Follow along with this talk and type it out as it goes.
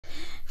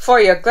for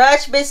your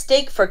grudge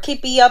mistake for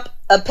keeping up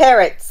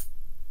appearance.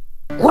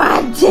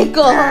 One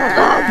tickle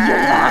of your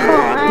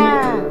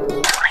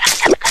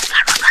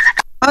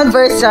on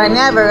first time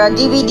ever on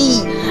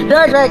DVD.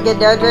 Don't on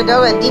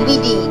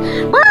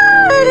DVD.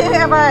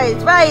 Bye,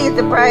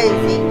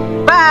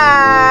 surprising.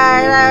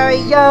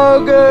 Bye,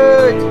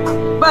 yogurt.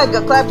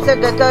 Michael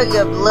Clapson,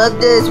 you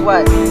love this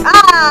one.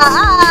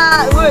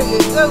 Where you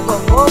go for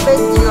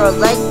moments you'll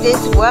like this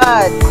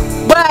one.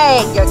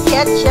 Wait, your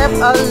ketchup,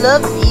 I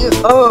love you.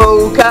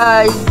 Oh,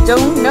 guys,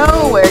 don't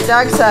know where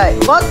Dark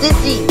Side. Walt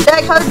Disney,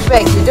 that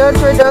Hunchback, you don't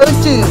throw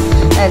those two.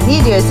 And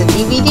here's a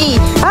DVD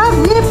of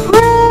Lip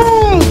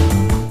Ray.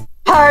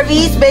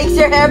 Harvey's makes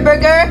your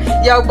hamburger,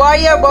 your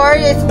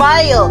warrior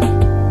smile.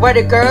 Where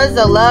the girls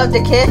love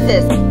the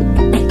kisses.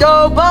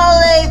 Go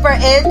bowling for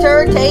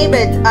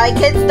entertainment. I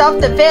can't stop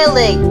the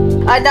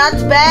feeling. I'm not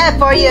bad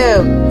for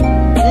you.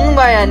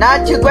 Why are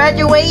not you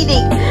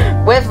graduating?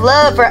 With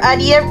love for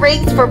onion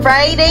rings for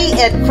Friday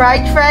and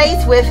fried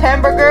fries with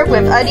hamburger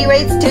with onion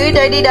rings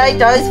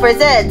 $2.99 per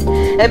cent.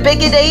 A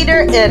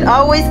Baconator and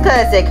always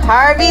classic.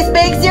 Harvey's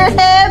makes your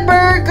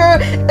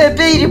hamburger a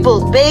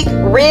beautiful, big,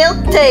 real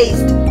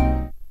taste.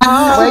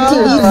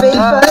 YTV's Big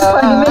Fun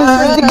Funny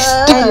Music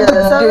Studio.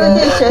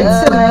 Celebration,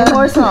 so many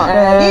more songs.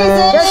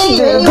 Jesse,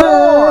 many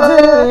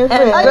more.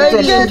 And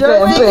Christian,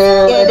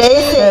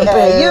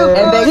 you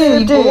and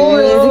Becky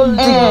Boys,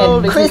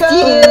 and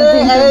Christina,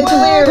 and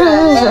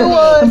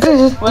Clara,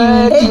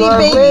 and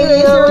Eddie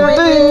Baby, and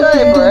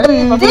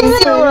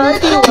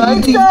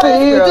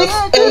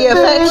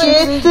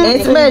affection,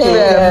 and Smash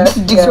Rap.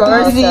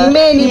 Jersey,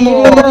 many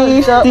more.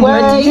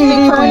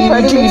 YTV Funny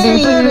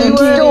Music in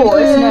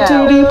stores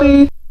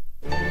now.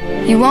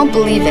 You won't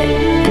believe it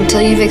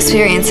until you've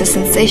experienced the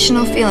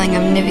sensational feeling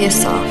of Nivea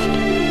Soft.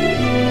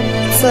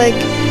 It's like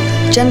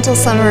gentle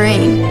summer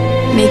rain,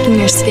 making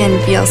your skin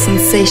feel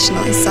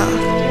sensationally soft.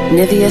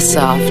 Nivea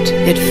Soft.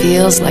 It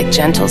feels like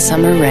gentle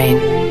summer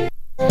rain.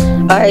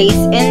 Ice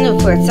in the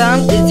for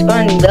some is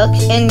running milk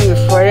in your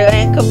photo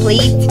and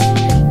complete.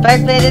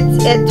 5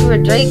 minutes into a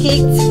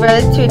drinking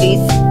spread to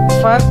these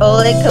farm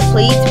Olay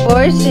complete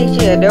sports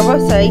station a normal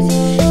size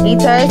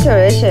entire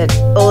duration.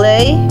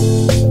 Olay.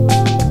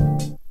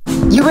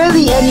 You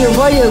really and your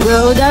royal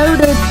world, I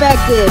would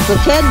expect it. For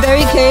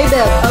Cadbury came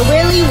up, I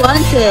really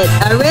want it.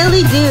 I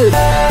really do.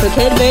 For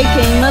Cadbury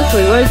came up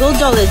for your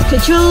gold dollars,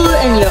 Cthulhu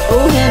and your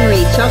O.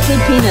 Henry, chocolate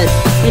peanuts,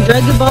 and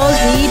Dragon Ball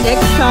Z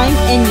next time,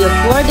 and you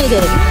afforded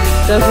it.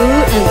 The Who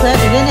and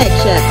Planet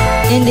Connection.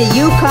 In the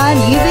Yukon,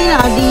 you've been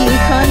on the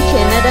Yukon,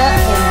 Canada,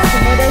 and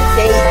Canada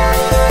State.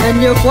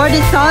 And your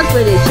afforded songs for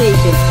this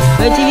station.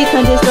 YTV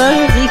contest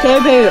stars, Z.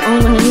 Cadbury,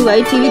 own Henry,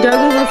 YTV,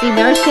 Dragon Ball Z,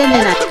 Narson,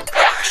 and I.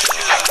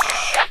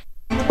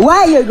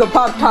 Why you go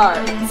Pop-Tart?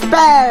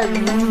 Spam!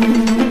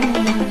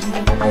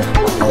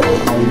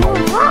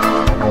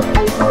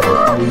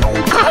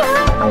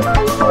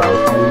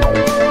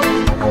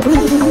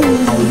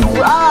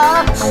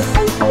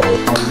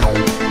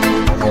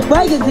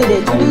 Why you did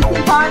it? You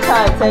see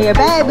Pop-Tart, so you're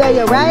bad, but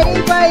you're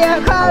riding for your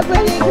car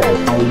when you go.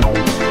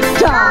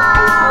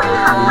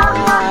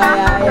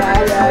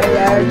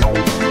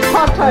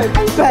 Pop-Tart,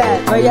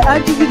 bad, but you're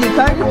untickety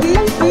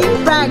cardigan,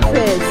 eat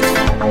breakfast.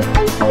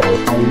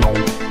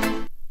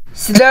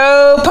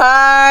 Slow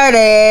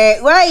party!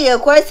 Why you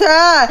what's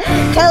up?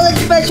 Tell it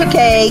special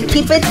K,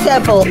 keep it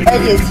simple,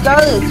 and install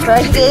it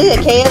fresh to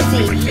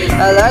KFC.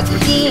 I like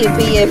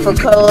being for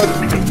cold.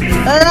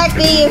 I like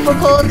being for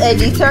cold and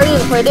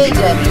determined for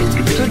nature.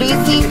 To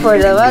DC for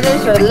the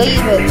others are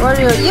leaving. What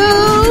are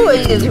you?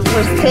 And you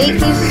first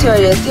take it, sure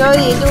you throw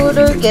the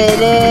order, get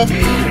it.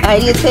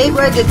 And you take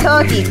where the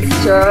talking,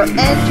 sure,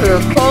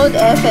 enter cold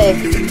FX.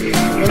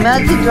 The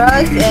mountain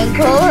drugs and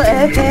cold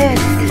FX.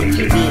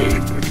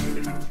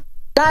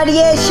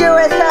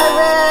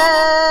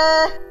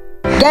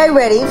 Get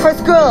ready for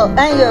school,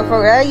 and you're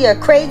for your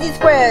crazy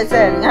squares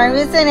and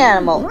harvest an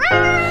animal.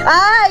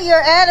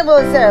 Your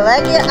animals are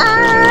like you.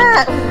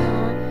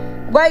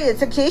 Why you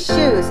took his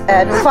shoes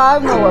and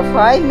 5 more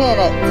 5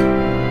 minutes.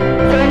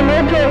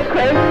 Sentimental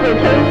close to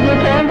taste you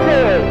can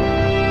food.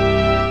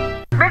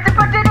 Mr.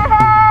 Put in the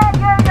head,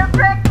 you're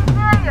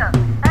breaking you.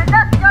 And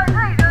that's your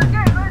leader,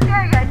 you're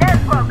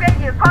that's what get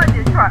you upon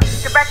this truck.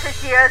 The breakfast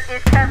here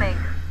is coming.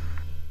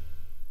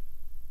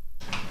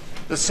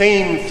 The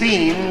same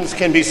themes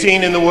can be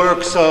seen in the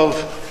works of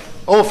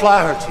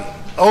O'Flaherty,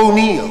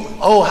 O'Neill,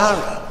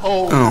 O'Hara,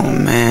 Oh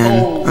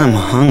man, I'm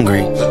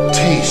hungry. The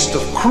taste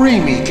of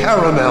creamy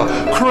caramel,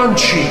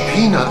 crunchy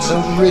peanuts,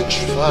 and rich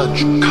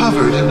fudge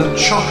covered in a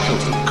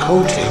chocolatey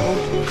coating.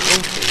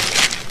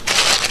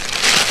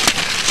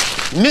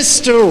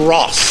 Mr.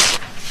 Ross,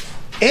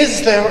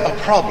 is there a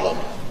problem?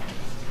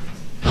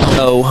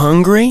 Oh,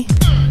 hungry?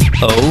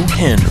 Oh,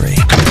 Henry.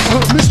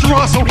 Mr.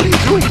 Ross, what are you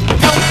doing?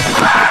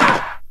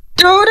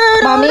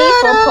 Mommy,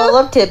 for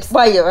pull-up tips.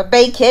 Why you're a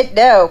big kid?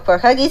 No, for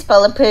Huggies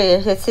pull-up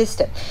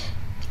system.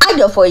 I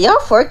know for y'all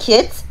 4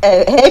 kids,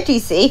 healthy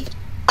safe.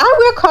 I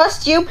wear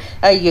costume.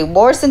 I use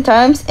more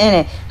sometimes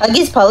in a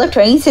Huggies pull-up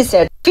training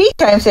system. 3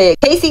 times a year.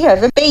 Casey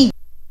has a baby.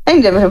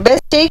 I'm the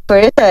best take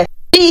for the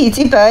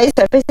Easy buys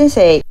surface and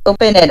say,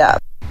 open it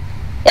up.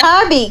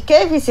 Hobby,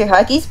 give us your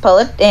huggies, pull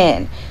it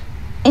in.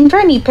 In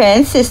front of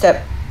pen system.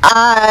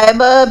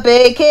 I'm a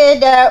big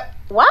kid now.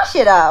 Wash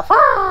it off.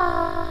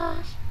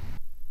 Wash.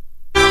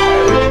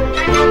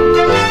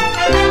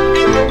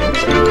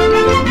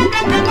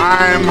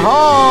 I'm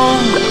home.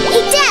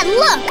 Hey, Dad,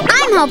 look!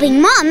 I'm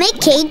helping Mom make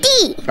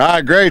KD.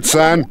 Ah, great,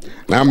 son.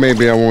 Now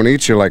maybe I won't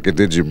eat you like I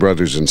did your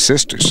brothers and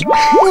sisters.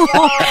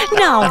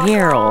 Now,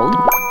 Harold.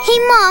 Hey,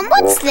 Mom,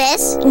 what's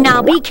this?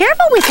 Now be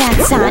careful with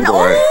that, son.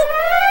 Boy.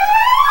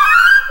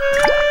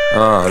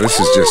 Oh, this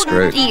is just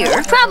great.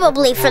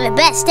 Probably for the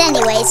best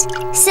anyways.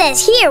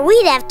 Says here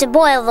we'd have to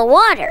boil the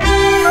water.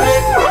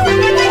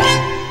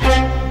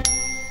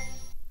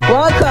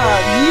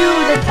 Welcome you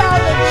to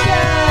Talent Show.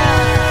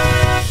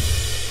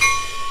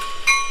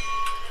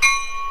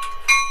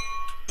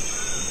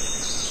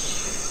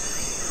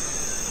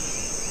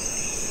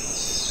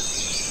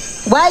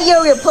 While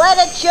your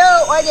planet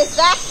show or the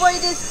snack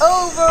point is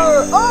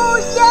over. Oh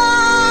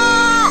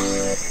yeah!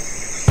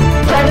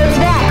 Planet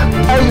snack.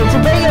 Are you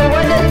tomato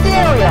wonder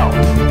cereal?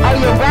 Are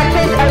you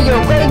breakfast? Are you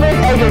flavors?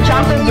 Are you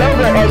chocolate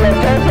yogurt? Are you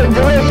perfect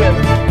delicious?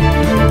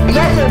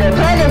 Yes, sir, the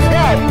planet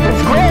snack.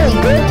 It's great,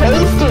 good,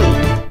 tasty.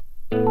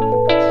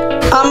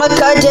 I'm a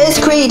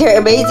contest creator,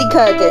 amazing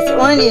contest.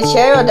 On is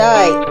Cheryl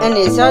Dye, and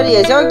it's on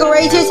the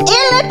organizers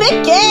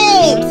Olympic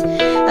Games.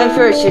 And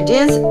first, your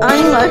dance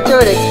unlocked or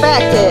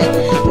expected.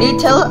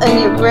 Nutella and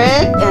your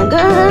bread, and go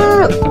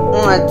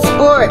on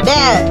sport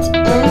that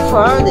and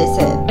for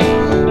listen.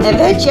 And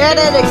venture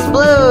that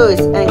explodes,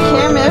 and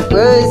caramel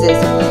roses,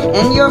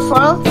 and your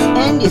faults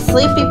and your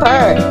sleepy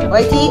part.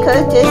 YTV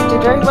contest to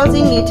Dark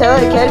Buzzing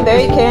Nutella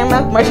Cadbury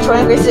Caramel, March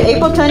 21st to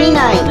April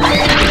 29th.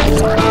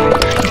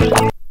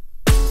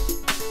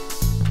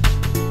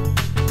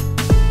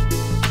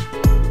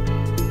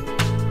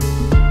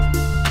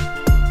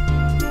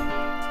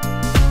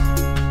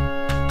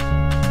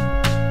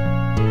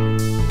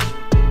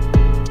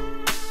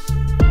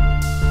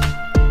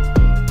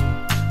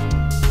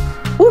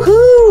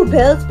 Woohoo!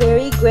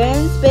 Pillsbury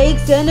Grand Spake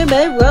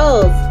Cinnamon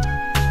Rolls.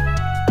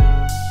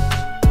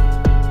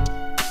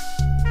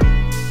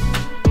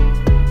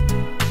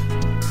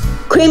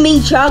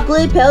 Creamy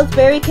chocolate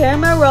Pillsbury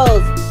caramel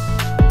rolls.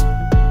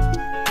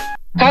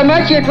 How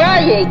much you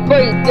trying?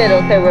 Please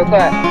Skittles silver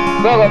butt.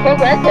 Roll a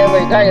progress silver,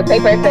 got your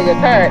papers in your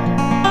cart.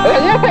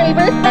 All your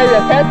papers are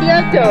your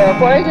Celsius to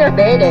for your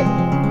baby.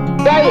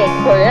 Trying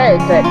for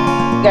it.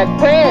 Get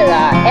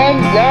Prela and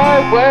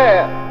your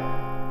world.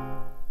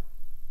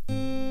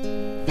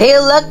 Hey,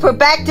 look for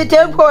back to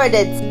Tim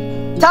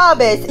Hortons.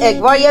 Thomas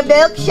and Royal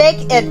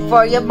Milkshake and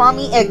for your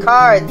mommy and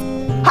cards.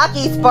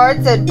 Hockey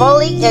sports and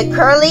bowling and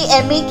curly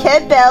and me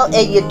Campbell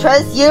and you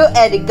trust you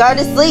and you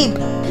gotta sleep.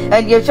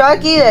 And your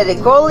shocking and the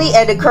goalie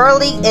and the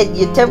curly and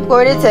your Tim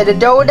Hortons and the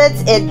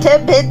donuts and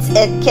Timbits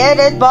and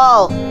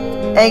cannonball.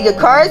 And your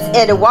cards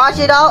and the wash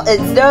it all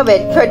and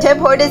snowman. For Tim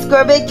Hortons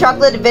gourmet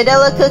chocolate and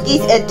vanilla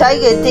cookies and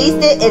tiger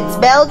taste it and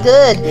smell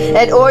good.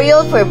 And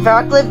Oreo for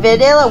chocolate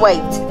vanilla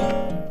white.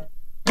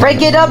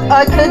 Break it up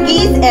on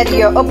cookies and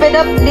you open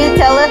up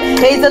Nutella,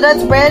 hazelnut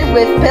spread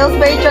with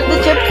Pillsbury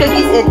chocolate chip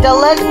cookies and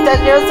deluxe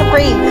Thunder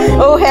Supreme,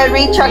 O.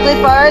 Henry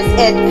chocolate bars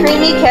and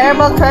creamy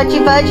caramel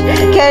crunchy fudge,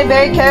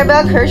 Cadbury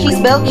caramel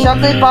Hershey's milk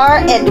chocolate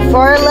bar and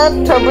For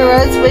Love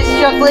Toblerone Swiss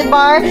chocolate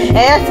bar, and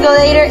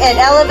escalator and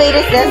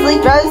elevators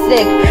Nestle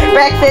drumstick,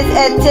 breakfast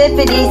at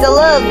Tiffany's, I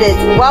love this,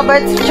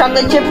 Walmart's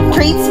chocolate chip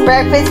treats,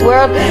 breakfast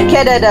world,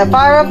 Canada,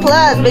 Fire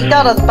Plus,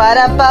 McDonald's,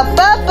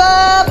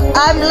 ba-da-ba-ba-ba,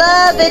 I'm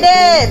loving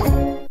it.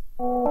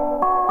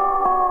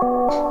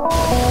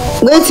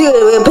 Let's do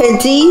it with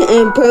Penty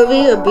and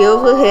Provy a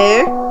beautiful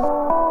hair.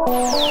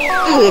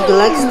 With the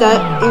black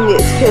stuff in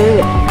its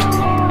curve.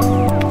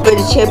 With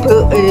the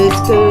shampoo in its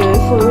curve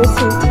for a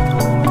cent.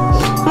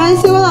 I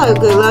see a lot of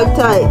good luck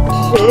type.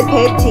 Red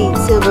Penty,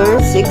 silver,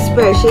 6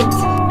 brushes.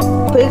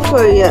 Put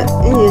for you.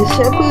 And the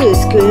shampoo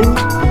is good.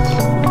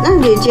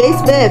 I'm the J.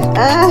 Smith.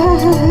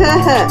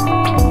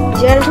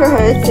 Jennifer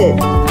Hudson.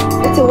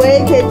 It's a way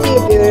Penty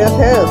a beautiful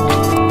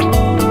health.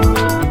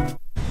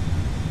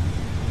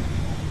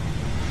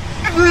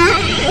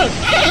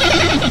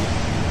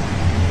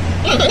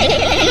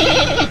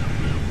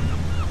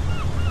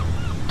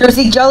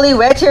 Juicy Jolly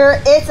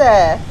Retcher is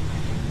a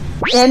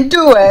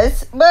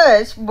endures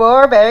much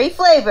more berry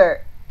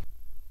flavor.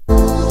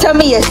 Tell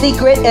me a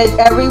secret and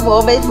every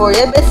woman for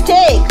your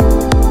mistake.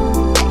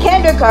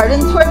 Kindergarten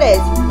for this.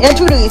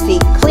 Introducing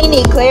Clean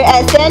and Clear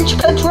Essence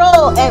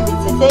Control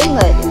emphasis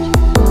English.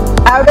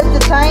 Out of the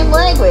time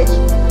language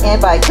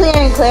and by Clean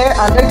and Clear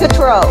under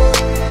control.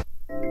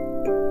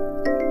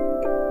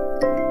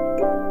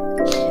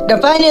 Now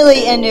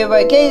finally in your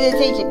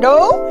vacation,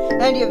 no?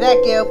 And your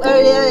vacuum,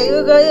 on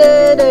your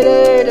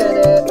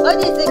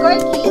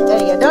cigarette key,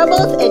 and your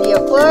doubles, and your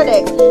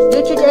Florida,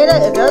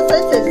 Neutrogena, and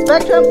Doses, and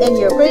Spectrum, and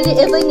your Pretty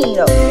Italy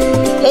needle.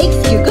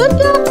 Takes your good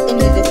job, and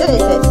use the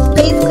citizens.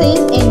 Pays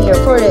clean, and your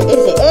Florida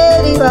is the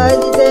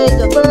everybody says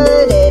the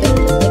flooded.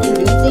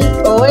 Introducing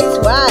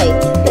OXY,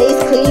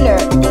 pays cleaner.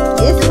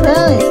 It's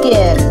clown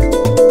skin.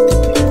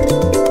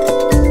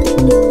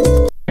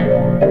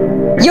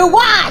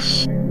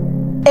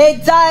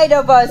 Inside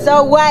of us,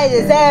 so white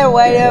as air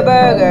with a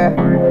burger.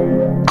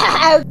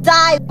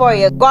 Outside for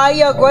you, while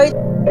you're great,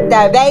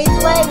 the base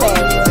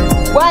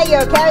limit. While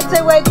you're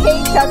counting with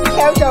King, some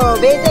counter will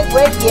visit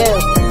with you.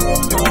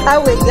 I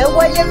will go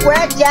when you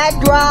grab that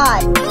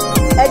dry.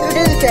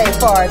 Introducing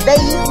for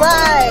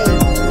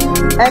baseline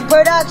and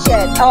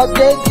production of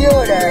the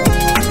computer.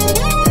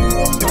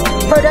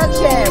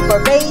 Production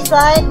for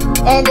baseline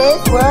and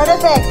this world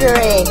of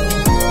factory.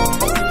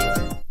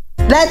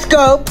 Let's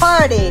go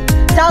party.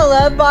 Tell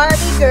a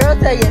Barbie girl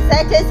to your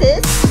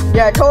sexes.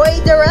 Your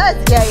Toys R Us,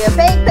 yeah, your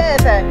fake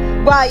pepper.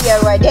 While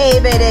you're a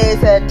David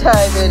is a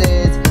time it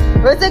is.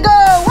 Let's go.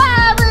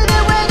 Wow, with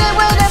it, bang.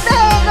 Like a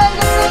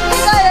thing, you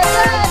got a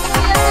gun.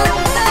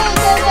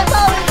 There's a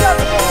power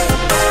jumping.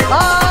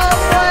 All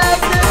right,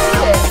 do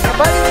it.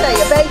 Somebody say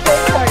your base is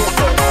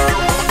targeted.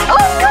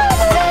 Oh,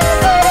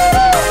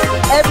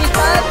 every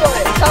time for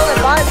it. Tell a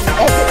Barbie.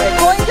 And the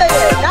Toys R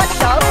Us, not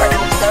shower.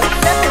 So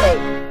separate.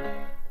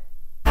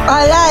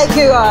 I like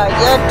you are.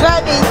 You're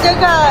driving the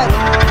gun.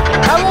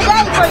 I will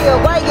die for you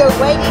while you're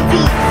waiting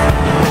teeth.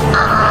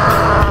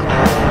 Ah,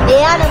 the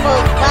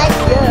animals like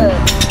you.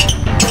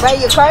 Where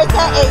your car's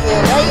at and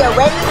you're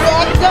ready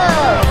to go.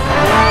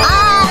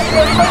 Ah,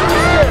 you're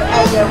finisher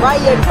and you're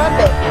right your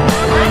trumpet.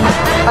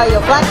 Are you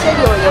flashing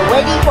or you're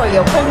waiting for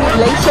your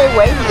formulation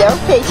radio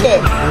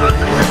station?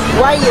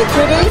 While you're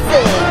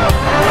introducing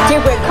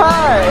different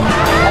cars,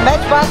 a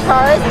matchbox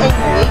cars and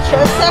your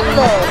rickshaw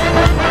segment.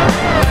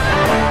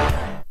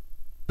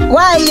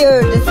 While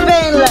you're the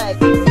spin like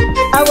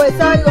I was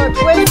on your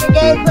Twitter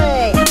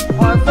gameplay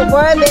or for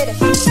 1 minute.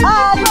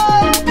 Oh,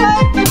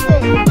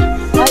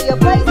 while your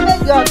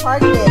placement your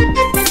target.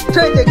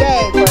 Twitter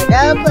game for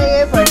now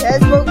playing for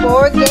Facebook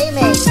board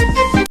gaming.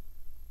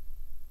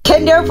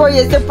 Kinder for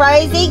your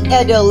surprising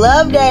and your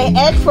love day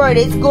and for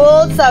the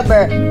school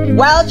summer.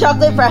 Wild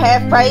chocolate for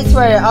half price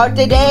for all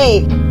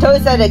today.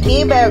 Toast on the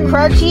keep and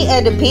crunchy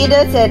and the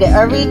peanuts and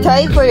every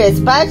type for your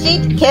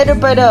spicy Kinder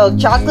Bueno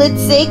chocolate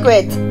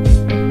secret.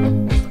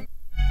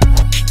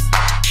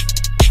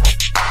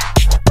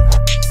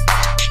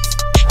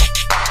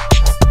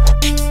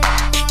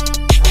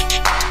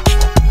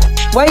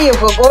 When you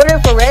book order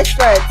for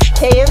restaurants,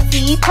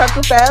 KFC,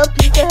 Taco Bell,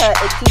 Pizza Hut,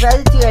 and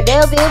 2002 are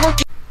now available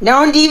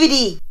now on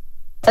DVD.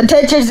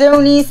 Attention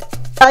Zonies,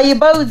 are you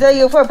both are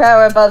you for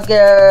Powerpuff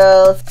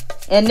Girls?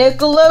 And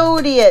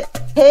Nickelodeon,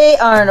 Hey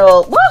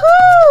Arnold,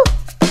 woohoo!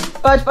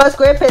 SpongeBob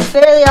SquarePants,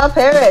 Fairly Odd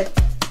Parents,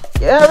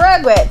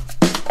 Rugrats,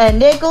 and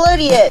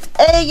Nickelodeon,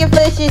 and your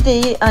flesh is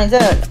the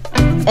zone.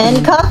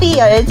 And Coffee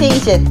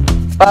Orientation.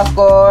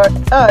 Popcorn,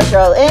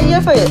 Charles, and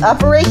your food.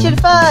 Operation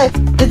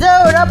 5. The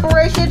Zone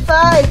Operation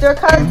 5. Their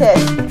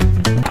contest.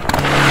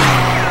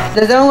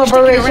 The Zone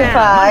Operation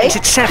 5. It's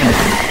at 7.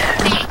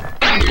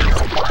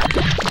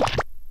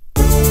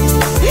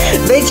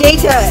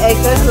 Vegeta and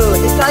Goku.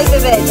 The side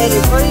event and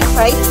the 40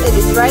 fights and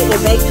the right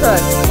and big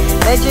truck.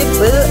 Magic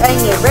Blue and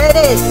your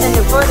Reddit and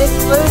the 40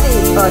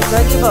 exploding on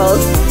Dragon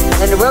Balls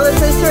and the roller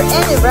coaster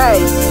and the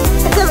ride.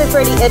 And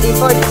 7:30 and the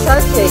 40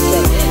 Star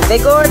Station.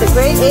 Vigor, the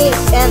Great Ape,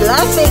 and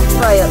Laughing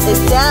Smile is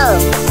down.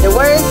 The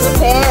words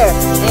repair,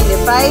 and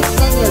your fight,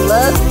 and your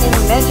love, and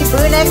your Magic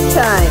Blue next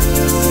time.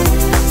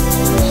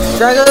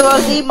 Dragon Ball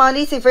Z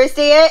Monday to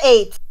Thursday at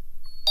 8.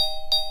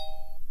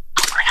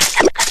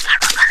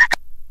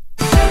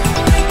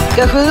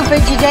 Goku,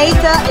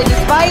 Vegeta, and the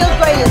Smile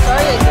Fighter,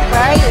 sorry, and the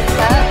Fry is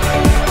tough.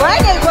 Why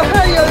did you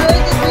lose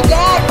it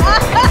again?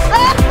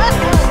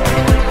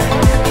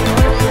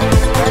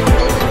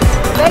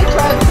 Big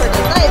trucks for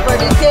the night for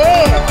the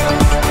day.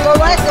 Go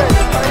western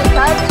for the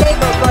time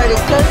table for the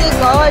closing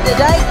goal of the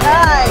night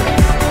time.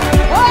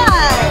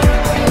 Why?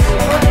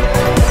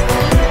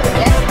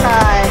 Next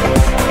time.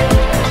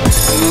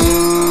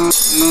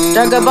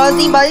 Dragon Ball Z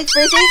Mondays,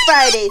 Thursdays,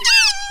 Fridays.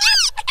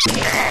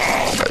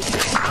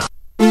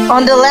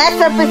 On the last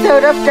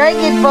episode of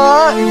Dragon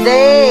Ball Z,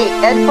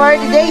 and for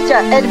the data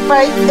and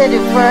fights and the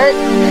first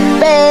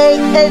bang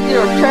and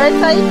your turn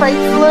time fight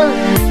slow,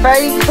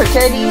 fighting for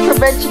Teddy,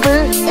 prevention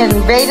and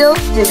Radel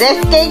to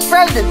escape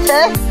from the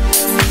test.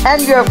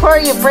 And your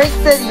party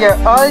breaks and your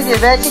all your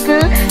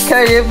magical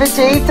career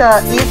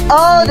Vegeta is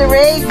all the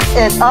rings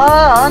and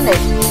all on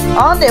it.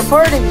 On the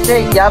porting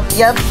string, yup,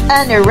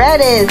 and the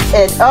Reddit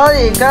and all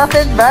the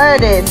Gotham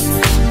burdens.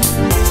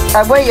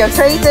 And when your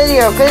trace and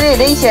your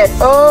coordination,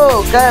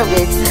 oh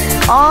garbage.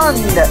 On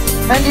the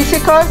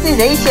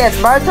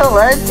constellation, martial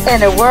arts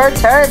and the world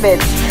turbine.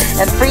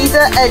 And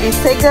Frieza and his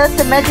Pika,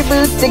 the Magic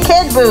Boots, the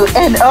Kid Boot,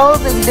 and all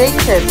the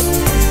nations.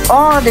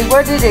 On the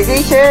water the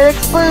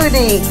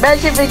exploding,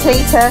 Magic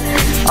Vegeta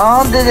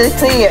on the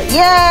clear.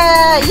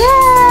 Yeah,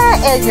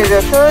 and you're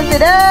gonna close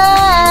it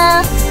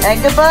up.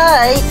 And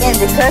goodbye, and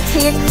the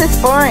crusty is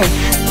boring.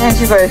 And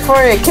you go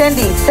for a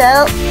candy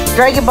cell,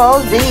 Dragon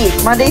Ball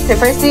Z, Mondays to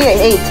Thursday at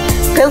 8.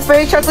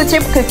 Pillsbury chocolate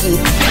chip cookies.